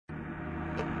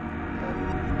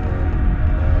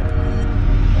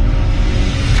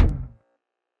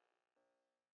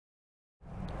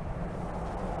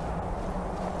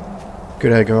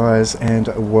G'day guys,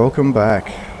 and welcome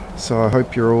back. So I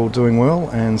hope you're all doing well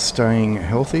and staying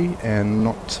healthy and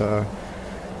not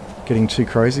getting too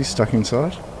crazy stuck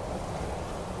inside.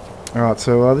 Alright,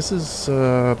 so this is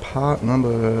part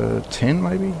number 10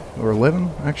 maybe, or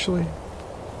 11 actually.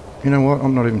 You know what,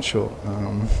 I'm not even sure.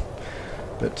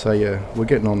 But yeah, we're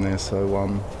getting on there.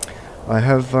 So I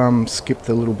have skipped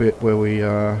the little bit where we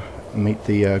meet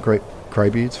the great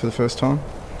greybeards for the first time.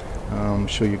 I'm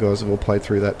sure you guys have all played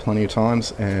through that plenty of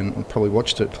times and probably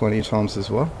watched it plenty of times as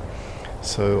well.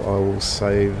 So I will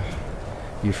save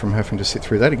you from having to sit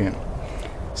through that again.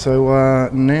 So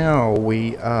now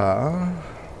we are...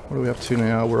 what are we up to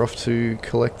now? We're off to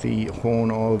collect the horn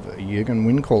of Jürgen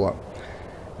Windcaller.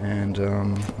 And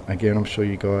again, I'm sure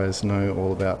you guys know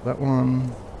all about that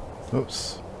one.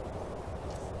 Oops.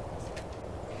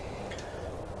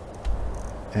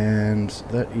 And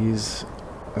that is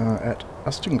at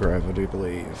Ustingrave, I do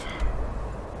believe.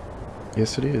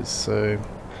 Yes, it is. So,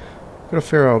 got a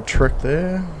fair old trek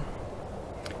there,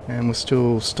 and we're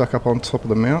still stuck up on top of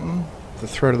the mountain, the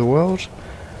throat of the world.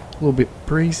 A little bit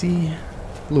breezy,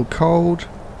 a little cold,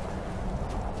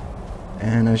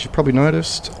 and as you probably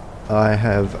noticed, I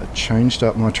have changed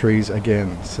up my trees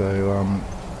again. So,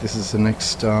 this is the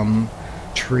next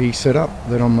tree setup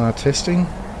that I'm testing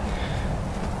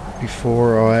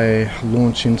before I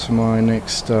launch into my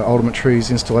next Ultimate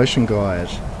Trees installation guide.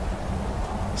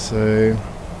 So,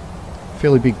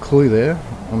 fairly big clue there.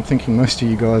 I'm thinking most of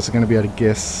you guys are going to be able to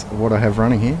guess what I have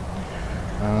running here.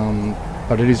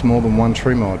 But it is more than one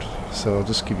tree mod, so I'll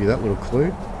just give you that little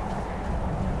clue.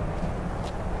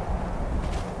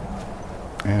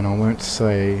 And I won't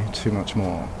say too much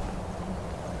more.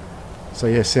 So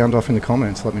yeah, sound off in the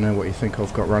comments, let me know what you think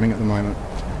I've got running at the moment.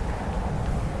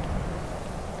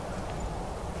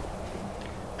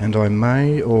 And I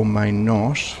may or may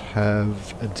not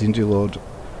have a Dindylod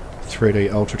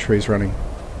 3D Ultra Trees running.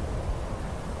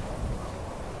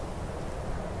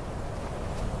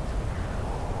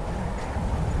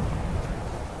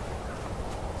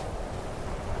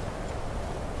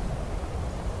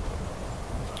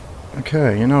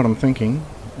 Okay, you know what I'm thinking.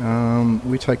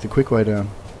 We take the quick way down.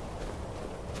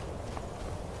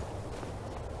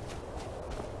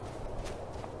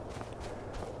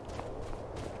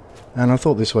 And I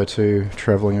thought this way too,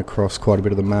 travelling across quite a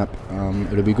bit of the map,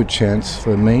 it'll be a good chance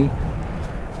for me,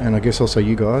 and I guess also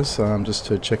you guys, just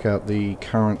to check out the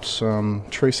current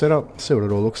tree setup, see what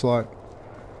it all looks like.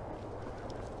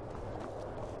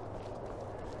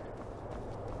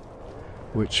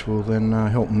 Which will then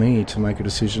help me to make a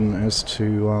decision as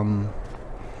to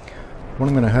what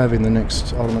I'm going to have in the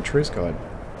next Ultimate Trees guide.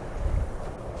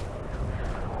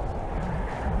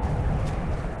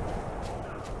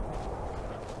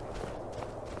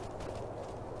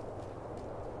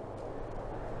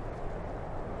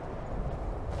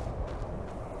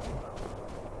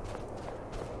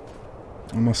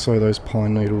 I must say those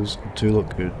pine needles do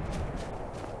look good.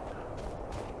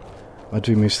 I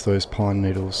do miss those pine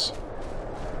needles.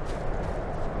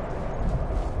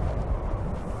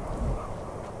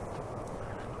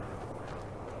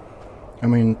 I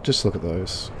mean, just look at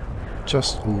those.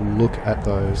 Just look at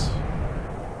those.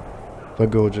 They're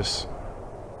gorgeous.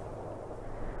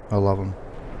 I love them.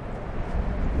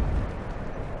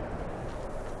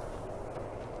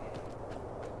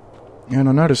 And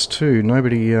I noticed too,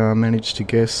 nobody managed to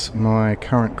guess my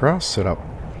current grass setup.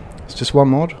 It's just one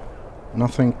mod,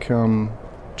 nothing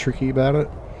tricky about it.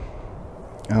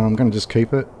 I'm going to just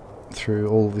keep it through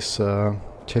all this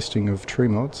testing of tree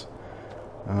mods.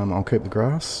 I'll keep the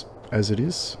grass as it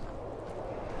is.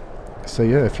 So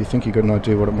yeah, if you think you've got an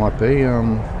idea what it might be,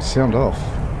 sound off.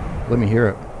 Let me hear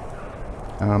it.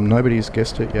 Nobody's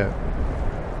guessed it yet.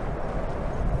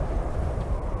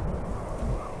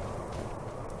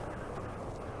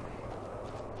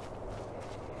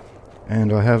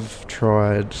 And I have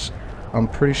tried, I'm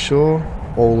pretty sure,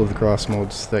 all of the grass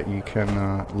mods that you can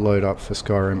load up for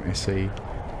Skyrim SE.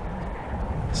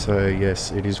 So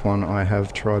yes, it is one I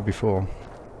have tried before.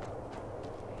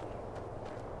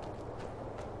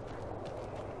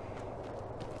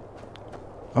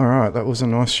 Alright, that was a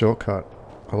nice shortcut.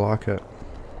 I like it.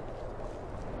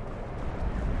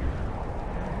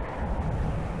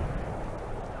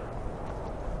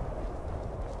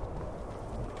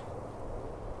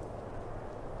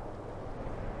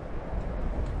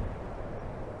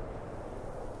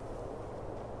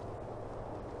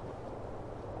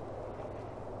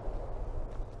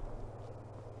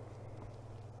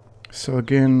 So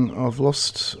again, I've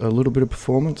lost a little bit of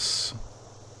performance.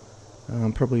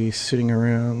 I'm probably sitting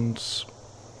around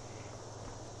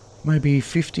maybe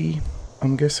 50,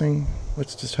 I'm guessing.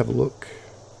 Let's just have a look.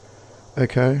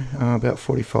 Okay, about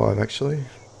 45 actually.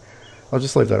 I'll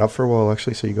just leave that up for a while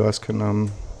actually so you guys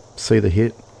can see the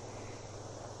hit.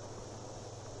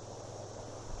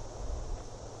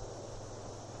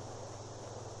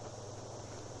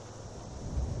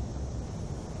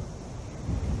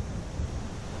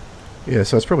 Yeah,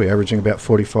 so it's probably averaging about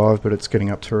 45, but it's getting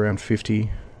up to around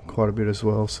 50 quite a bit as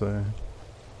well, so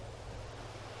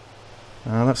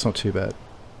that's not too bad.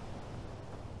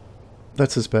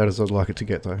 That's as bad as I'd like it to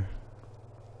get though.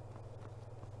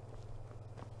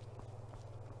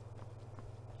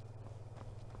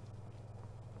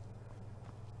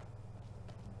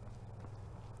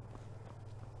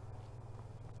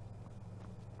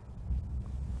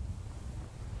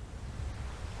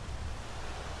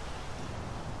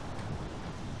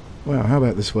 Wow, how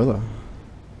about this weather?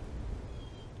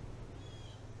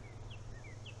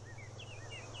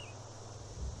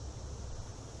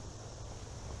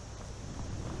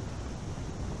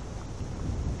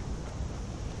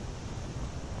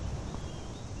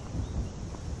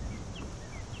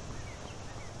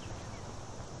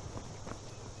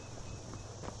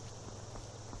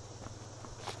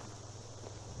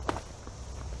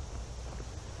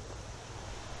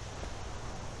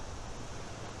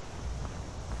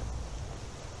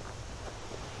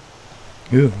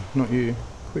 Ew, not you.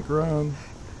 Quick run.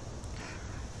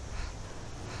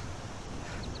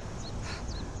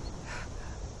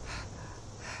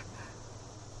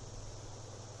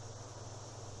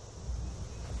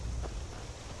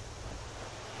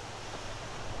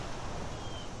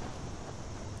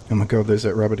 Oh my god, there's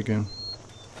that rabbit again.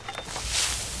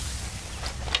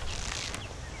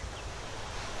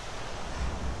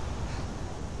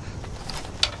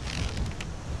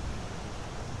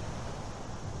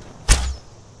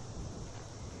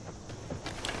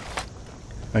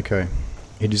 Okay,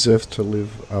 he deserves to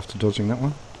live after dodging that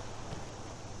one.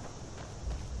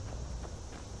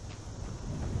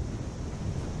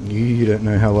 You don't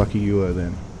know how lucky you are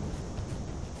then.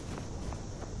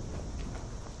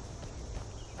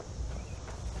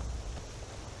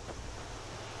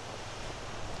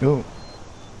 Oh,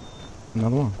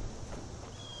 another one.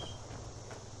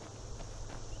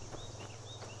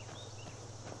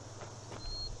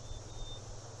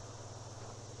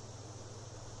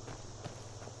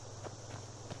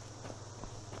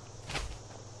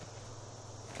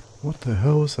 What the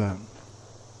hell was that?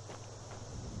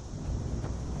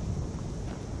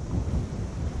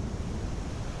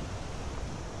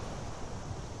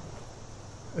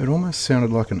 It almost sounded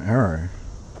like an arrow,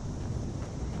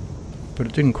 but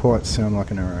it didn't quite sound like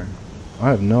an arrow. I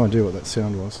have no idea what that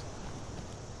sound was.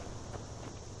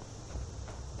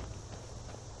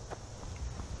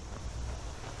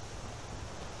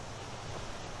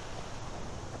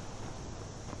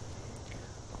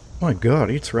 My god,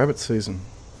 it's rabbit season.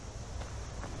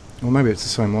 Or maybe it's the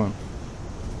same one.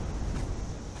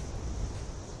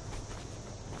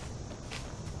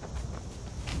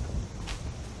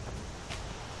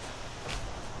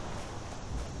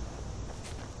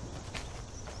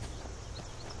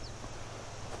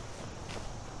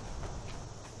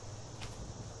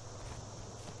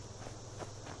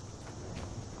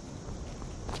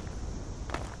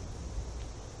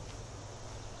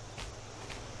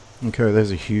 Okay, there's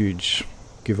a huge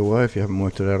giveaway if you haven't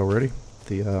worked it out already.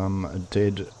 The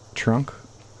dead trunk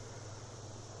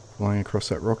lying across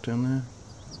that rock down there.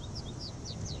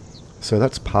 So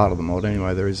that's part of the mod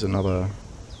anyway. There is another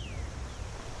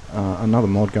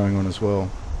mod going on as well,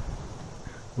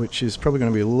 which is probably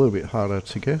going to be a little bit harder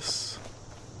to guess.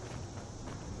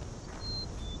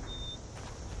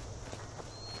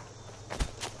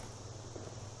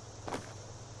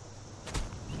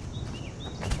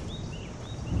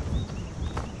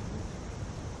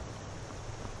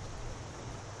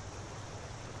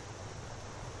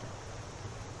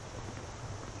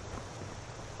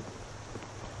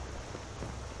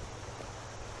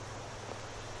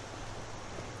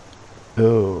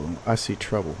 Oh, I see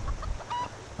trouble.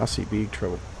 I see big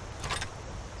trouble.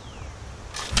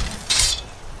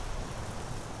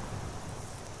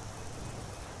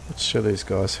 Let's show these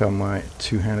guys how my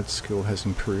two-handed skill has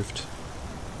improved.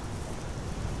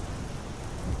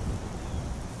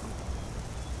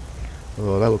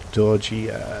 Oh, that looked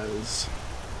dodgy as.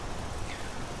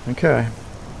 Okay.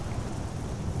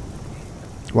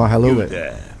 Well, hello You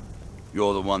there.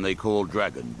 You're the one they call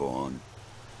Dragonborn.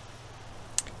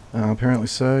 Apparently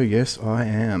so, yes I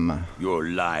am. Your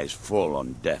lies fall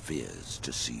on deaf ears,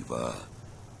 Deceiver.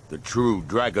 The true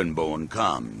Dragonborn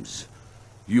comes.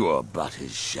 You are but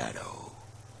his shadow.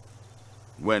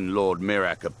 When Lord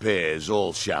Mirak appears,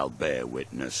 all shall bear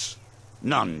witness.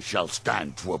 None shall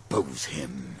stand to oppose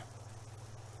him.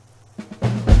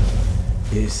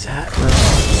 Is that right?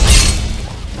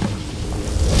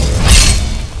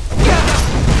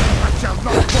 I shall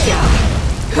not fall.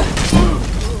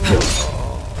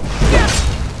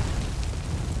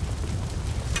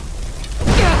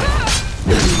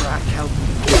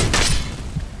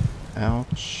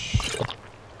 Ouch.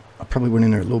 I probably went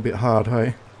in there a little bit hard,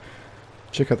 hey?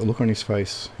 Check out the look on his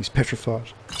face. He's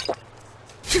petrified.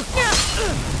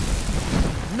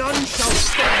 None shall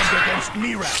stand against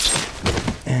Mirak.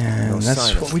 And No that's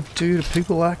sign of what we do to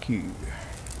people like you.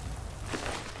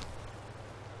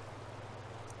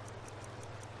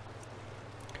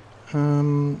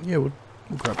 Yeah, we'll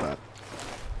grab that.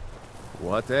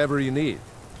 Whatever you need.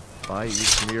 Buy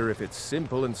each mirror if it's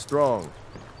simple and strong.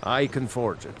 I can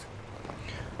forge it.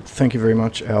 Thank you very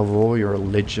much, Alvor. You're a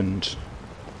legend.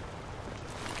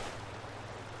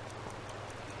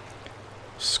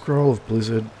 Scroll of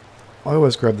Blizzard. I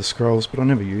always grab the scrolls, but I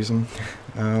never use them.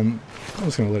 I'm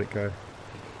just going to let it go.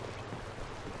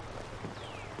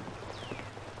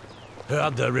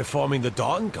 Heard they're reforming the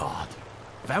Dawn Guard.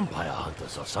 Vampire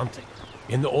hunters or something.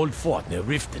 In the old fort near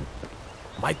Riften.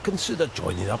 Might consider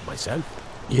joining up myself.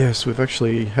 Yes, we've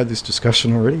actually had this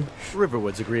discussion already.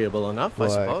 Riverwood's agreeable enough, I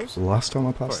Like suppose. last time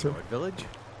I For passed a through. Nord village.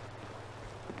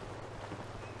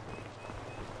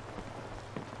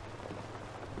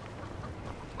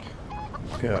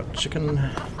 Got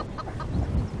chicken.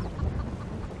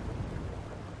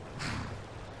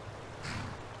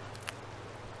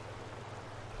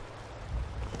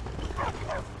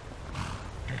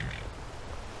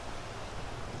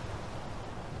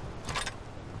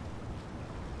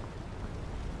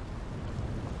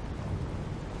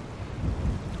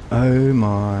 Oh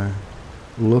my.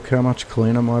 Look how much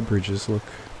cleaner my bridges look.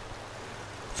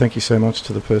 Thank you so much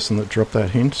to the person that dropped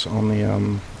that hint on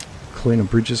the cleaner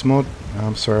bridges mod.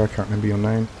 I'm sorry, I can't remember your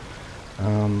name.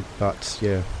 But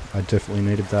yeah, I definitely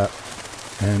needed that.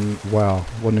 And wow,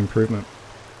 what an improvement.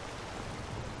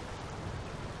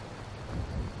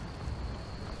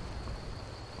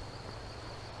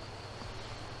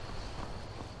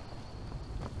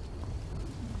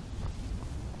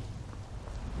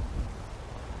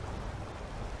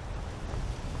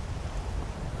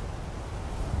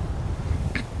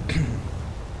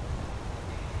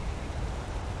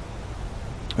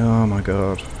 Oh my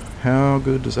god, how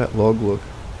good does that log look?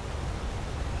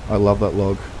 I love that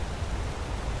log.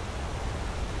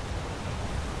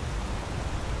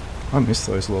 I miss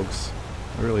those logs,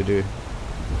 I really do.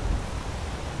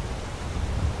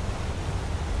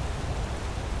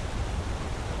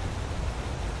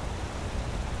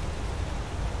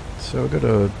 So I've got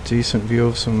a decent view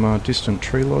of some distant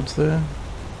tree lodges there.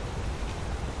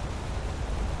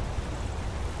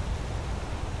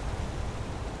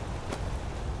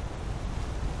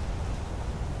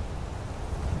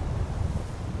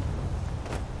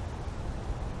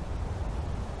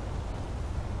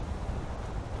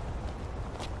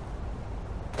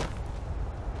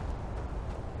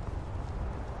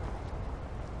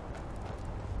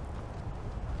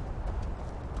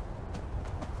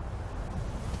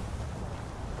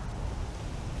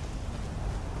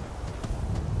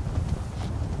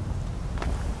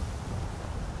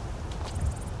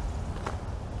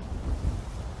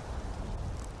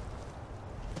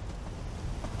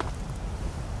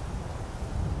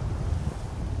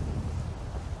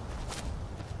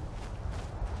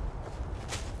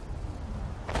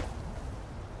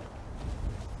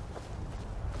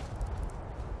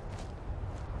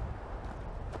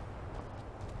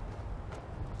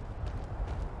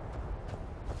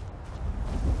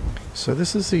 So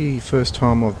this is the first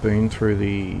time I've been through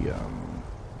the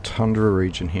Tundra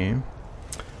region here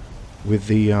with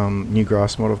the new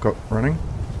grass mod I've got running,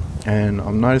 and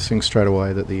I'm noticing straight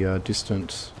away that the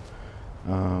distant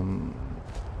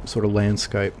sort of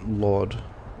landscape LOD,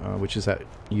 which is that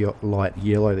light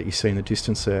yellow that you see in the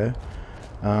distance there,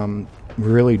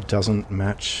 really doesn't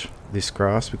match this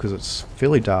grass because it's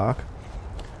fairly dark.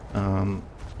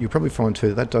 You'll probably find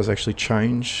too that does actually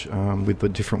change with the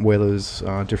different weathers,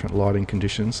 different lighting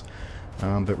conditions.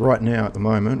 But right now at the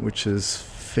moment, which is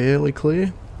fairly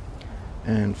clear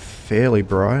and fairly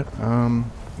bright,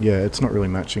 yeah, it's not really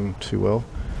matching too well.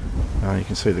 You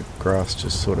can see the grass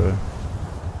just sort of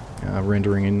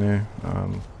rendering in there.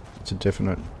 It's a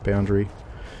definite boundary.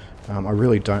 I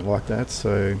really don't like that,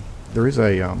 so there is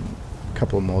a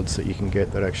couple of mods that you can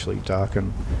get that actually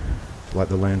darken like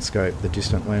the landscape, the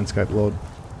distant landscape LOD.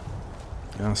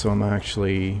 So I may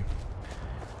actually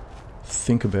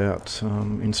think about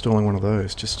installing one of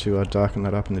those just to darken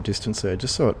that up in the distance there,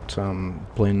 just so it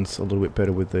blends a little bit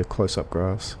better with the close-up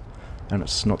grass and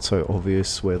it's not so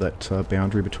obvious where that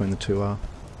boundary between the two are.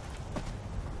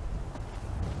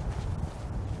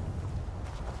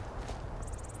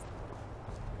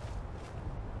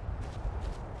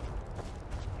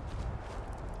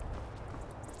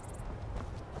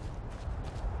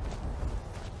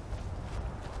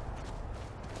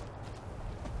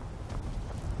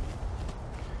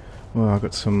 Well, I've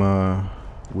got some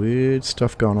weird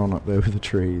stuff going on up there with the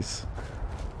trees.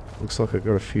 Looks like I've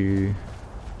got a few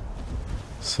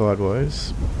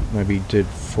sideways, maybe dead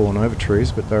fallen over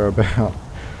trees, but they're about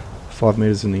 5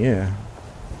 meters in the air.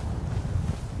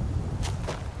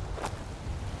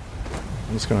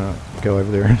 I'm just gonna go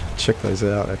over there and check those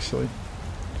out actually.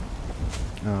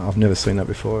 I've never seen that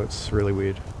before, it's really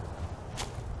weird.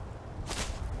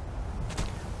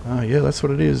 Yeah, that's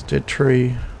what it is, dead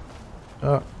tree.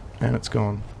 Oh, and it's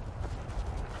gone.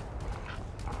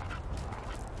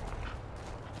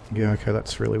 Yeah, okay,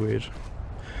 that's really weird.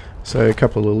 So a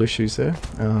couple of little issues there.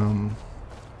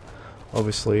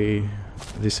 Obviously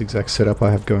this exact setup I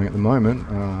have going at the moment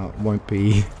won't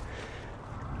be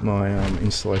my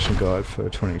installation guide for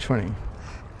 2020.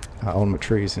 Ultimate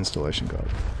Trees installation guide.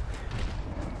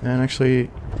 And actually,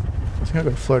 I think I've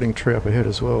got a floating tree up ahead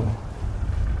as well.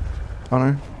 Oh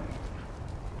no.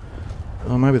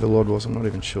 Oh, maybe the Lord was, I'm not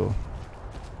even sure.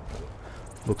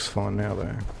 Looks fine now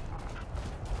though.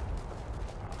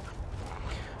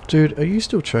 Dude, are you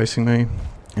still chasing me?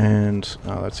 And,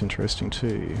 oh, that's interesting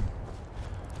too.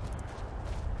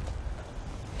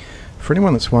 For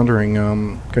anyone that's wondering,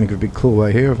 going to give a big clue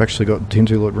away here, I've actually got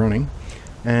Dindulot running.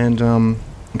 And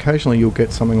occasionally you'll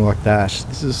get something like that.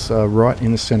 This is right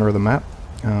in the center of the map,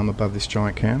 above this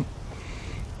giant camp.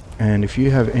 And if you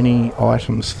have any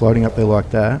items floating up there like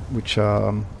that, which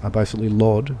are basically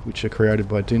LOD, which are created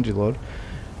by Dindulot,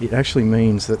 it actually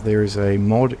means that there is a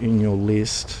mod in your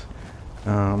list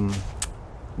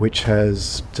which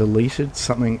has deleted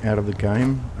something out of the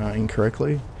game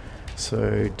incorrectly.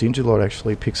 So Dindulot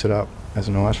actually picks it up as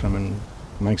an item and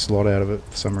makes a lot out of it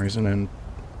for some reason, and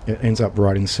it ends up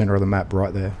right in the center of the map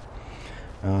right there.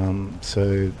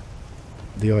 So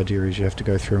the idea is you have to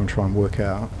go through and try and work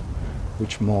out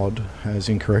which mod has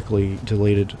incorrectly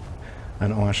deleted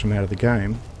an item out of the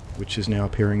game, which is now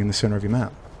appearing in the center of your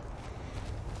map.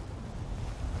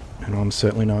 And I'm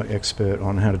certainly no expert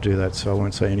on how to do that, so I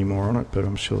won't say any more on it, but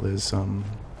I'm sure there's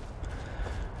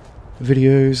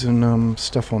videos and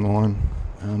stuff online.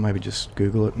 Maybe just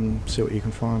Google it and see what you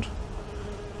can find.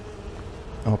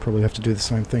 I'll probably have to do the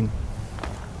same thing.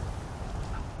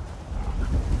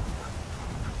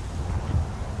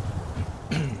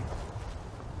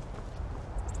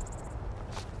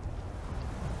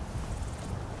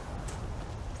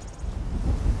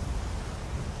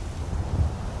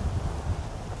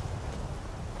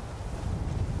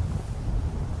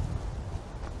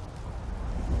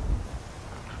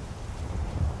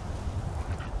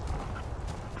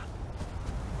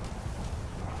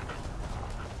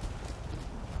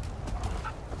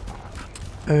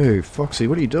 Oh, Foxy,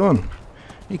 what are you doing?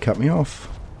 You cut me off.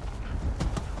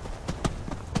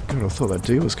 God, I thought that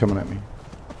deer was coming at me.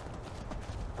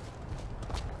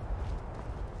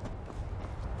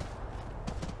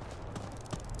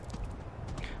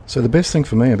 So the best thing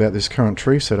for me about this current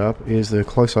tree setup is the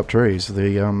close-up trees,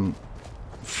 the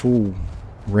full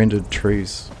rendered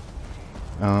trees.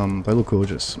 They look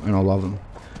gorgeous and I love them.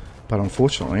 But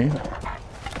unfortunately,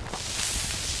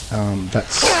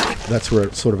 that's where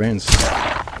it sort of ends.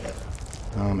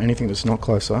 Anything that's not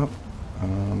close up,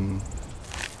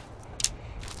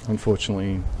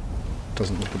 unfortunately,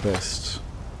 doesn't look the best.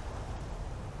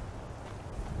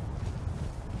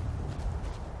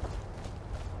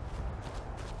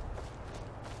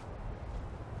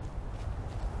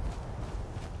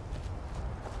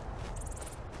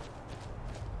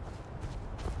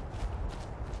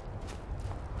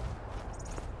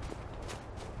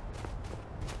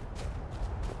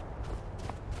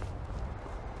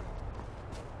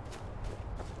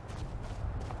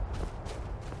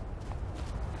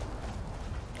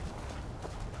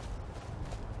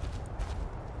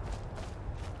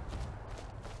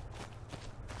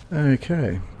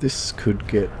 Okay, this could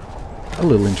get a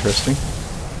little interesting.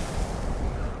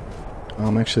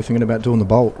 I'm actually thinking about doing the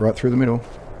bolt right through the middle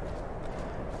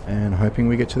and hoping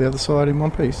we get to the other side in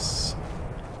one piece.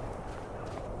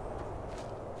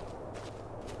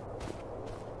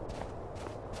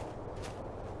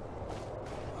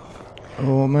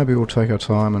 Or maybe we'll take our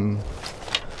time and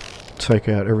take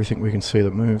out everything we can see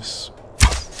that moves.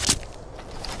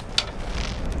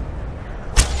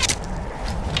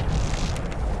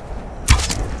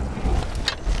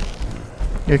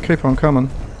 Yeah, keep on coming.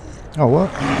 Oh, what?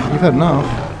 You've had enough.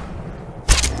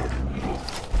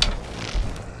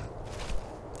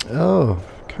 Oh,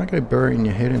 can't go burying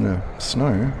your head in the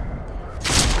snow.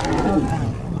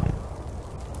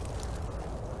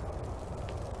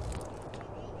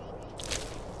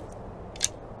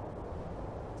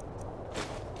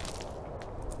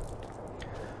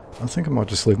 I think I might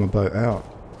just leave my boat out.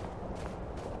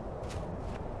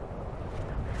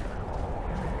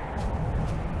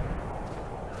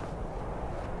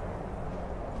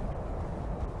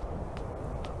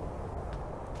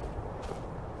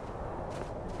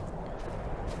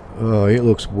 Oh, it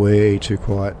looks way too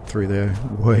quiet through there.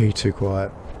 Way too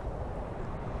quiet.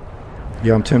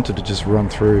 Yeah, I'm tempted to just run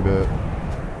through, but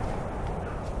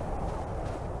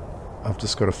I've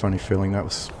just got a funny feeling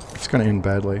it's going to end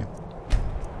badly.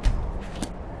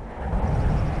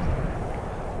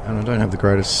 And I don't have the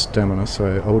greatest stamina,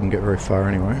 so I wouldn't get very far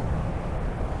anyway.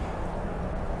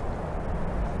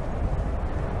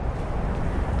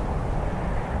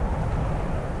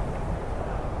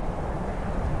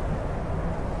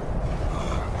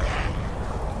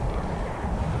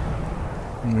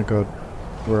 Oh my god,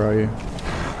 where are you?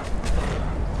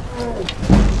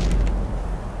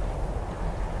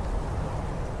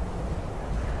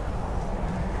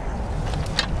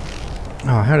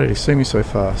 Oh, how did he see me so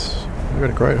fast? We've got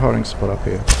a great hiding spot up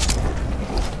here.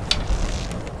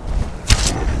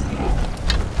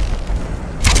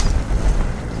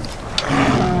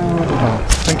 Oh,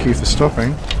 thank you for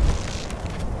stopping.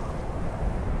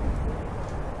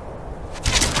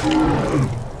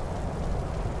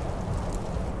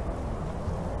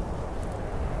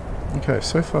 Okay,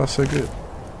 so far so good.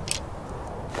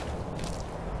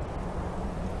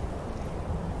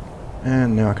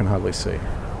 And now I can hardly see.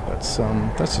 That's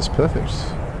just perfect.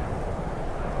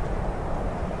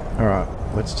 Alright,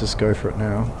 let's just go for it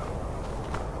now.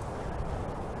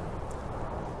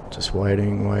 Just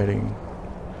waiting.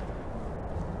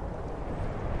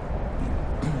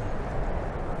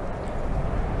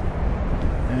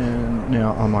 And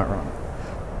now I might run.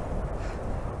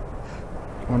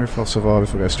 I wonder if I'll survive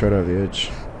if I go straight over the edge.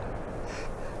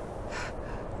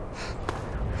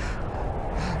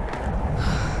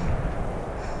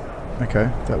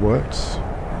 Okay, that works.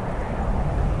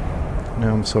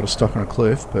 Now I'm sort of stuck on a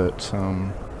cliff, but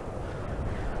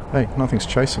hey, nothing's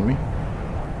chasing me.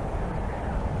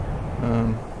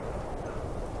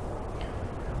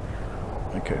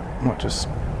 Okay, might just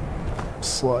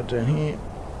slide down here.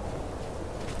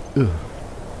 Ugh.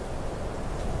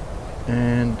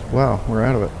 And wow, we're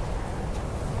out of it.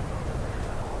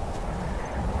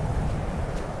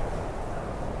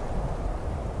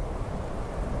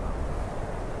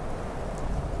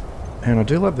 And I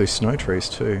do love these snow trees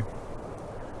too.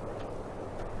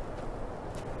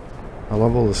 I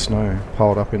love all the snow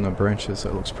piled up in the branches.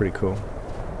 That looks pretty cool.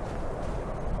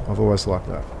 I've always liked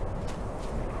that.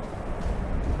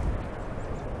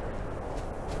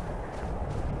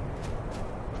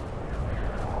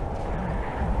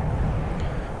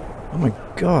 Oh my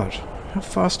god, how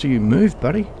fast do you move,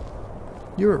 buddy?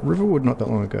 You were at Riverwood not that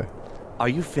long ago. Are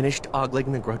you finished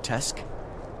ogling the grotesque?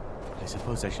 I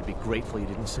suppose I should be grateful you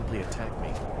didn't simply attack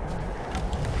me.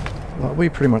 Like, we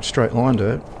pretty much straight-lined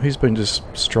it. He's been just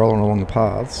strolling along the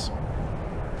paths.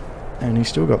 And he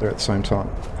still got there at the same time.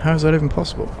 How is that even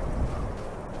possible?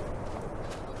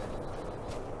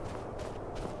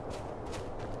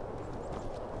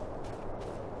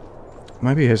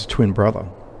 Maybe he has a twin brother.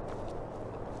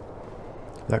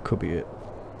 That could be it.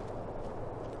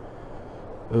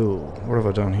 Oh, what have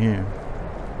I done here?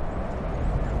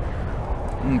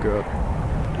 Oh god.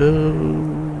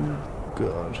 Oh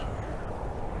god.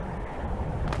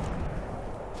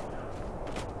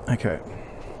 Okay.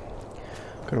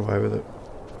 Got away with it.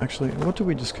 Actually, what did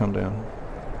we just come down?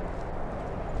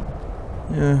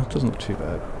 Yeah, it doesn't look too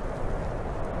bad.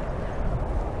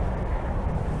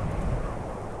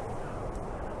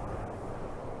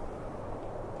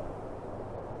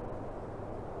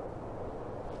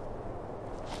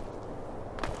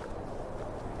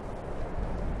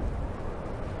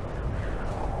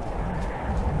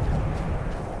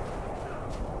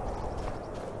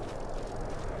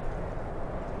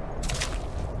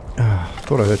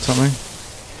 Thought I heard something.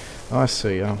 I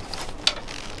see you.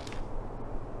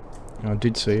 I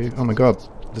did see you. Oh my god,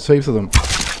 there's heaps of them.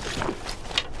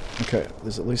 Okay,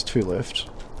 there's at least 2 left.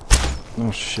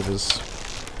 Oh shivers.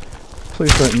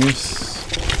 Please don't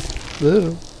miss.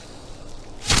 Ugh.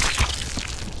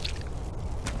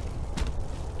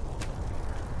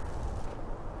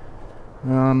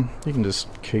 You can just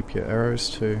keep your arrows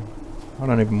too. I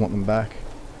don't even want them back.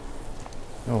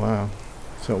 Oh wow.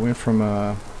 So it went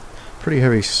from pretty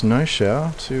heavy snow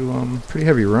shower to pretty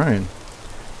heavy rain.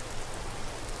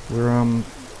 We're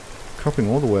copping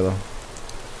all the weather.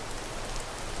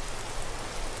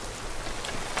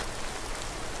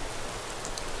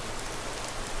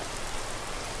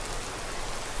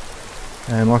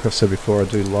 And like I've said before, I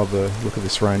do love the look of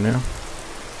this rain now.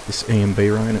 This EMB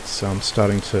rain, it's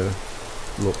starting to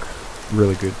look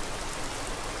really good.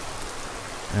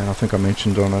 And I think I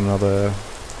mentioned on another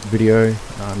video,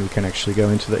 you can actually go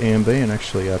into the EMB and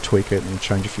actually tweak it and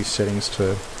change a few settings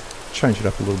to change it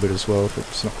up a little bit as well if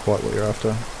it's not quite what you're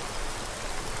after.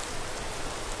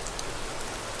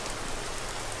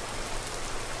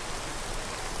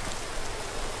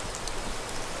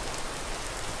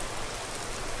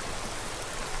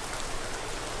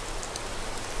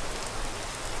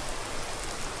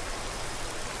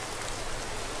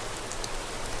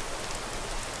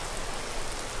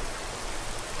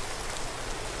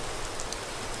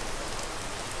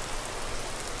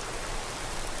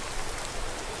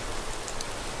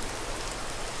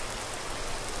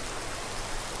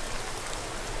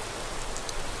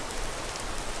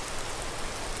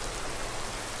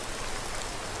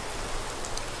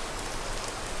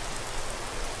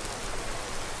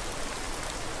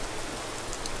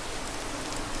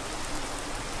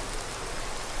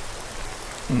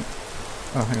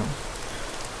 Oh, hang on.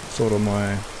 Thought all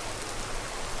my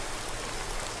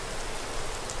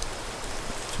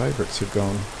favourites had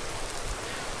gone.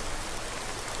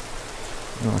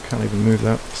 No, I can't even move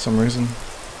that for some reason.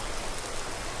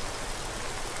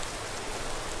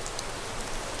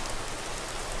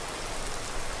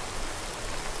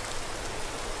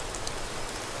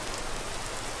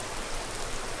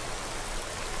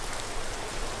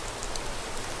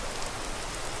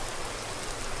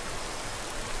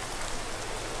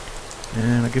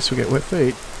 And I guess we get wet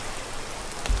feet.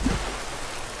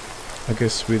 I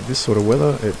guess with this sort of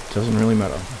weather, it doesn't really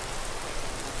matter.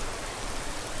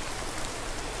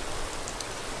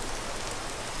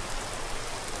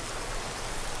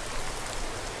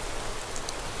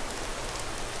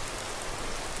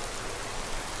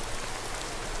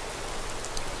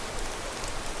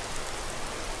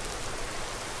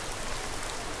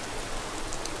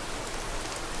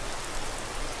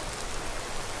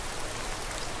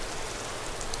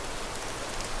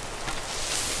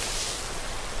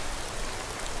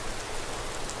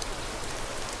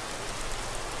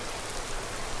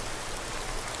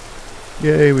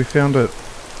 Yay, we found it.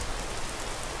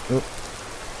 Oh,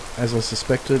 as I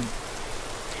suspected,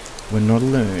 we're not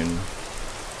alone.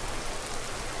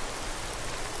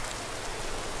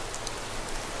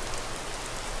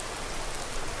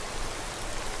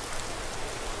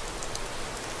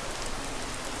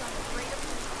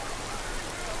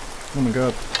 Oh my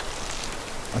god.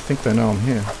 I think they know I'm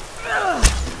here.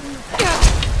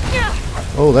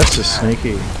 Oh, that's just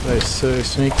sneaky. That is so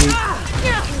sneaky.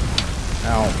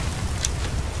 Ow.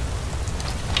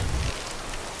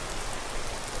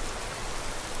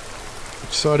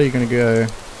 Which side are you going to go?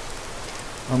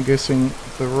 I'm guessing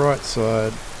the right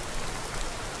side.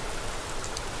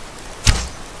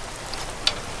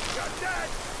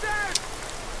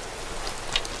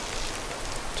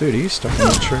 Dude, are you stuck in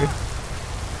that tree?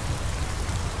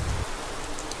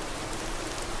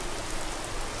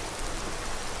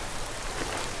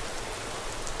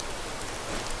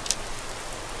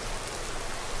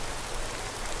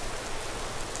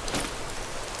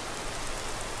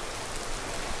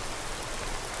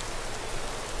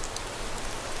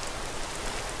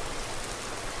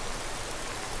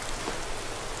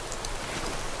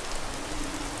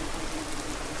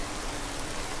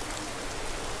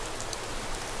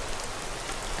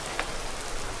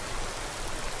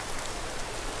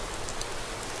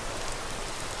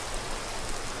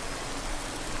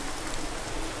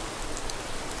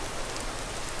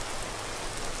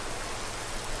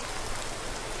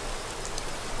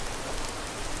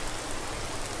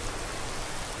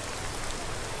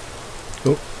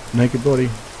 Oh, naked body.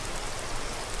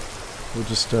 We'll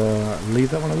just leave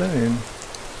that one alone.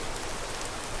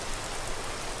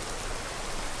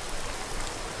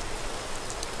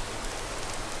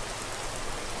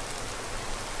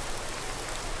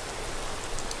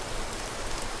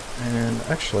 And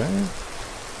actually,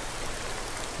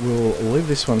 we'll leave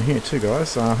this one here too,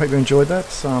 guys. I hope you enjoyed that.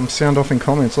 Sound off in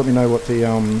comments. Let me know what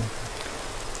the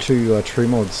two tree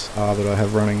mods are that I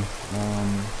have running.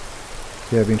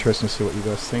 Yeah, it'd be interesting to see what you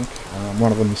guys think.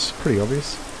 One of them's pretty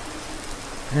obvious.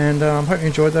 And hope you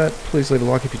enjoyed that. Please leave a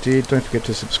like if you did. Don't forget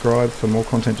to subscribe for more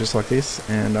content just like this.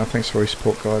 And thanks for all your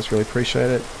support, guys. Really appreciate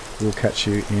it. We'll catch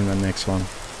you in the next one.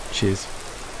 Cheers.